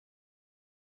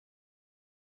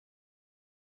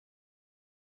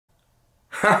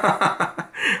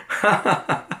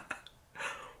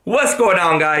What's going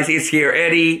on, guys? It's here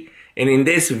Eddie, and in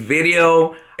this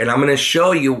video I'm going to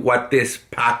show you what this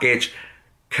package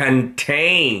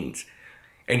contains,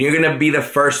 and you're going to be the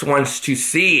first ones to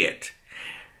see it.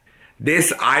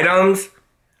 These items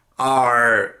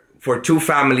are for 2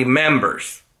 family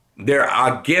members. They're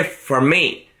a gift for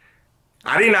me.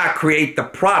 I did not create the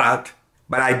product,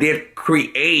 but I did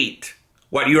create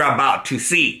what you're about to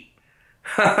see.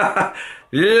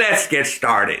 Let's get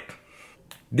started.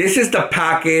 This is the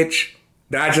package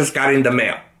that I just got in the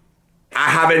mail. I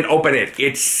haven't opened it.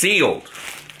 It's sealed,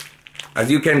 as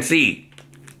you can see.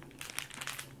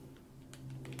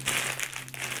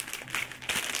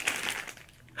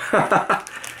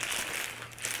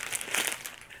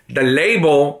 The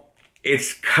label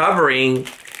is covering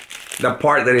the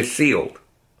part that is sealed.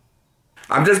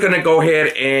 I'm just gonna go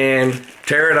ahead and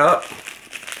tear it up.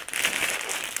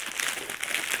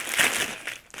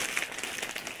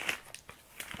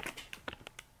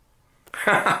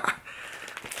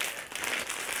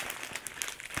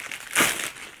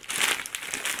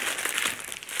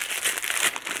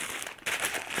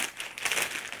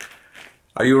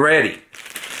 Are you ready?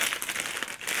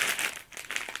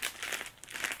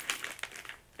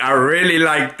 I really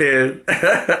like this.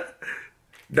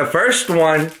 The first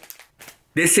one,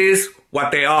 this is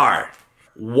what they are.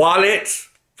 Wallets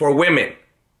for women.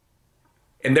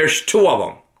 And there's 2 of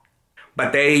them.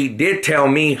 But they did tell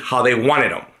me how they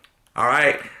wanted them.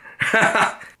 Alright?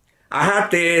 I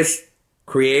have this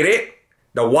created.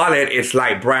 The wallet is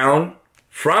light brown.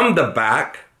 From the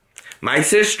back, my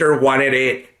sister wanted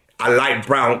it a light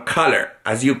brown color,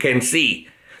 as you can see.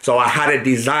 So I had it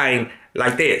designed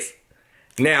like this.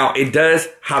 Now, it does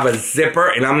have a zipper,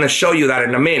 and I'm going to show you that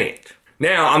in a minute.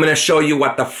 Now, I'm going to show you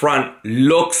what the front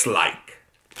looks like.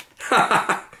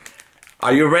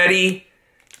 Are you ready?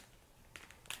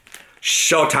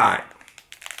 Showtime.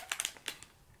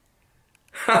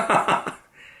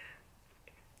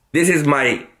 This is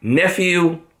my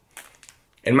nephew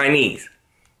and my niece.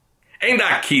 Ain't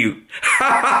that cute?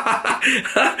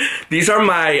 These are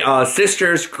my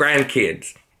sister's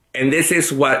grandkids. And this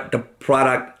is what the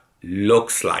product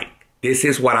looks like. This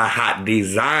is what I had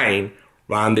designed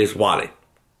around this wallet.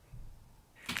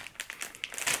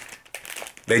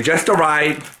 They just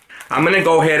arrived. I'm going to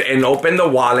go ahead and open the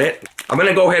wallet. I'm going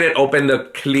to go ahead and open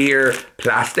the clear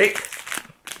plastic.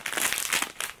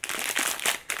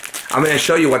 I'm going to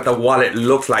show you what the wallet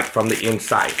looks like from the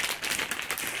inside.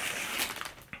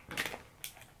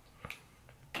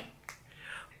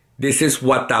 This is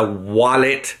what the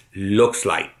wallet looks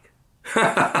like.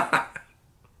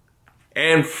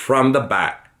 And from the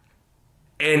back.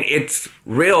 And it's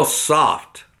real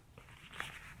soft.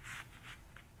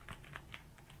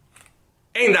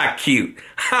 Ain't that cute?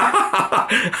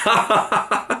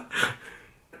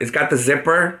 It's got the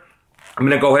zipper. I'm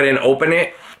going to go ahead and open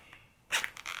it.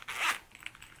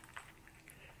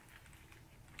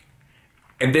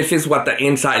 And this is what the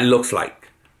inside looks like.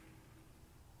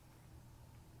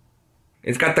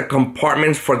 It's got the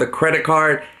compartments for the credit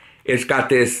card. It's got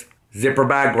this zipper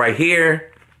bag right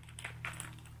here.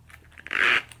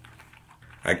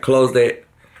 I closed it.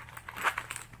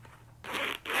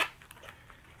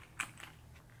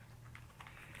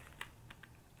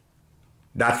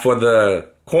 That's for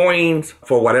the coins,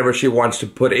 for whatever she wants to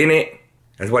put in it.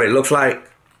 That's what it looks like.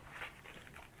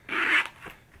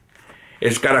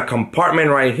 It's got a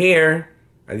compartment right here,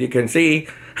 as you can see.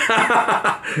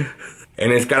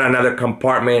 And it's got another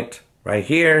compartment right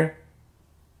here.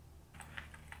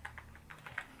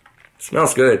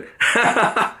 Smells good.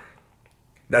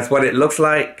 That's what it looks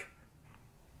like.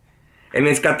 And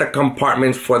it's got the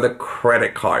compartments for the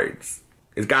credit cards.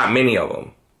 It's got many of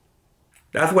them.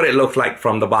 That's what it looks like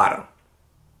from the bottom.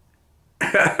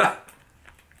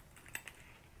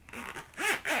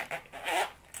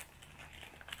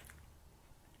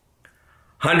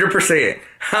 100%.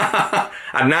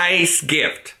 A nice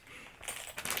gift.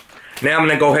 Now I'm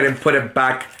going to go ahead and put it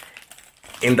back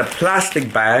in the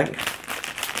plastic bag.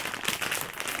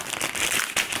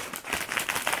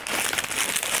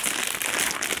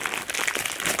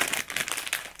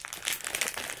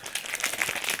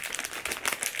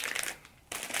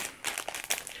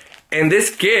 And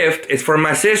this gift is for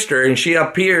my sister, and she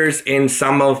appears in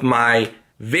some of my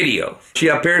videos. She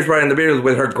appears right in the videos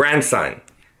with her grandson,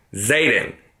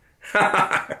 Zayden.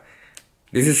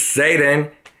 This is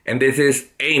Zayden, and this is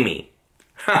Amy.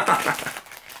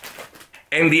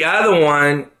 And the other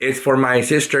one is for my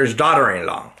sister's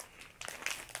daughter-in-law.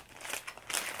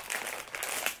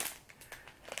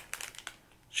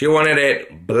 She wanted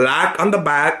it black on the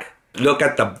back. Look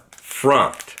at the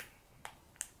front.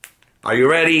 Are you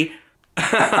ready?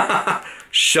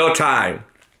 Showtime.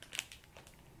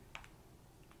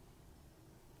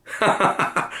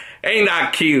 Ain't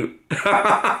that cute?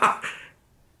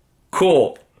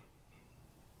 Cool.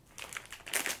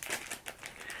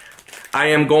 I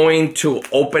am going to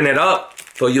open it up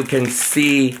so you can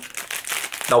see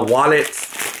the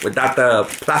wallets without the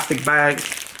plastic bag.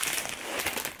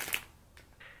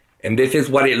 And this is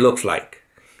what it looks like.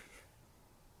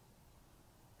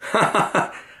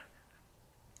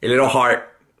 A little heart.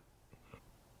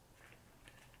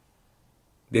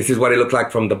 This is what it looks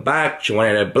like from the back. She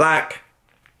wanted it black.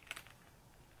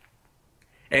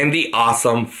 And the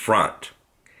awesome front.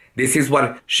 This is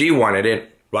what she wanted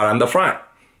it right on the front.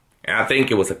 And I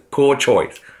think it was a cool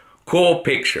choice. Cool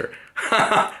picture.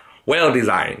 Well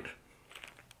designed.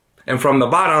 And from the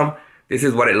bottom, this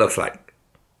is what it looks like.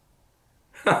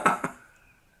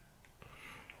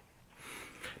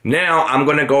 Now I'm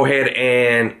going to go ahead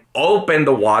and open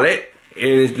the wallet.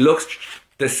 It looks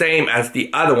the same as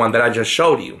the other one that I just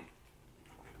showed you.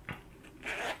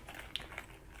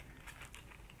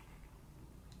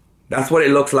 That's what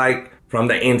it looks like from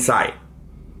the inside.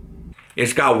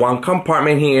 It's got one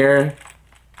compartment here,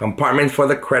 compartments for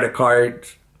the credit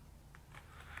cards,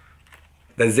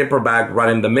 the zipper bag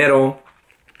right in the middle,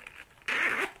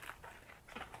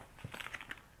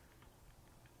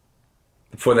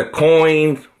 for the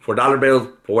coins, for dollar bills,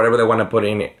 for whatever they want to put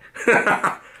in it.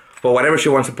 For whatever she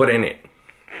wants to put in it.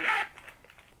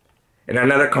 And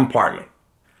another compartment.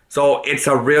 So it's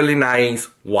a really nice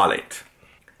wallet.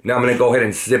 Now I'm going to go ahead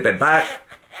and zip it back.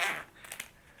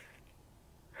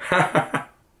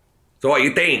 So what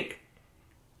you think?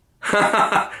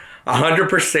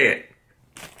 100%.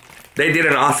 They did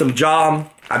an awesome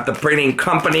job at the printing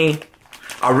company.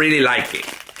 I really like it.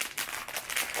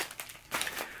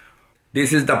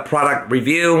 This is the product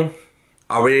review.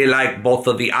 I really like both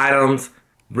of the items.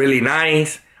 Really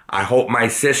nice. I hope my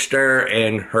sister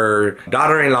and her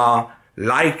daughter-in-law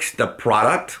likes the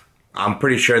product. I'm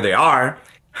pretty sure they are.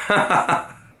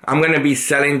 I'm going to be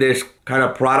selling this kind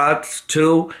of products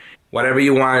too. Whatever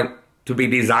you want to be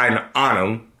designed on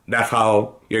them, that's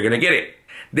how you're going to get it.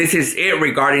 This is it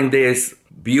regarding this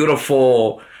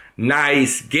beautiful,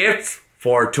 nice gifts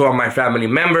for two of my family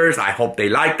members. I hope they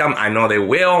like them. I know they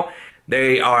will.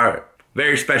 They are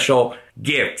very special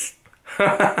gifts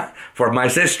for my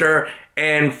sister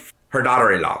and her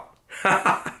daughter-in-law.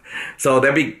 So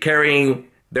they'll be carrying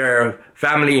their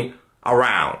family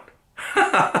around.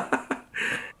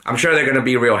 I'm sure they're going to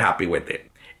be real happy with it.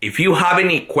 If you have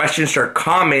any questions or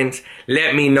comments,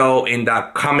 let me know in the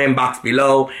comment box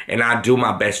below and I'll do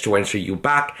my best to answer you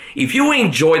back. If you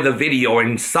enjoyed the video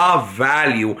and saw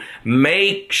value,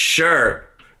 make sure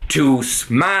to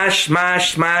smash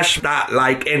that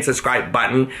like and subscribe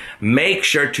button. Make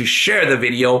sure to share the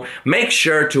video. Make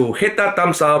sure to hit that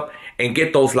thumbs up and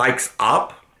get those likes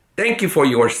up. Thank you for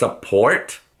your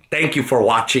support. Thank you for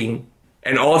watching.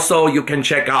 And also you can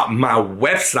check out my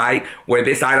website where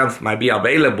these items might be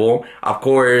available, of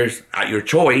course, at your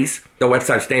choice. The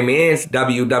website's name is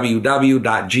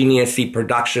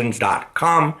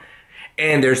www.geniuscproductions.com.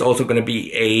 And there's also going to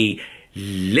be a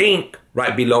link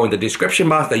right below in the description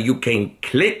box that you can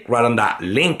click right on that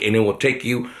link and it will take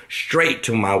you straight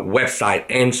to my website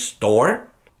and store.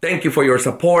 Thank you for your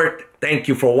support. Thank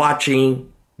you for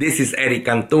watching. This is Eddie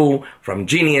Cantu from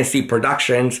GeniusC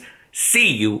Productions.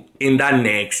 See you in the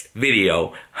next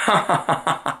video.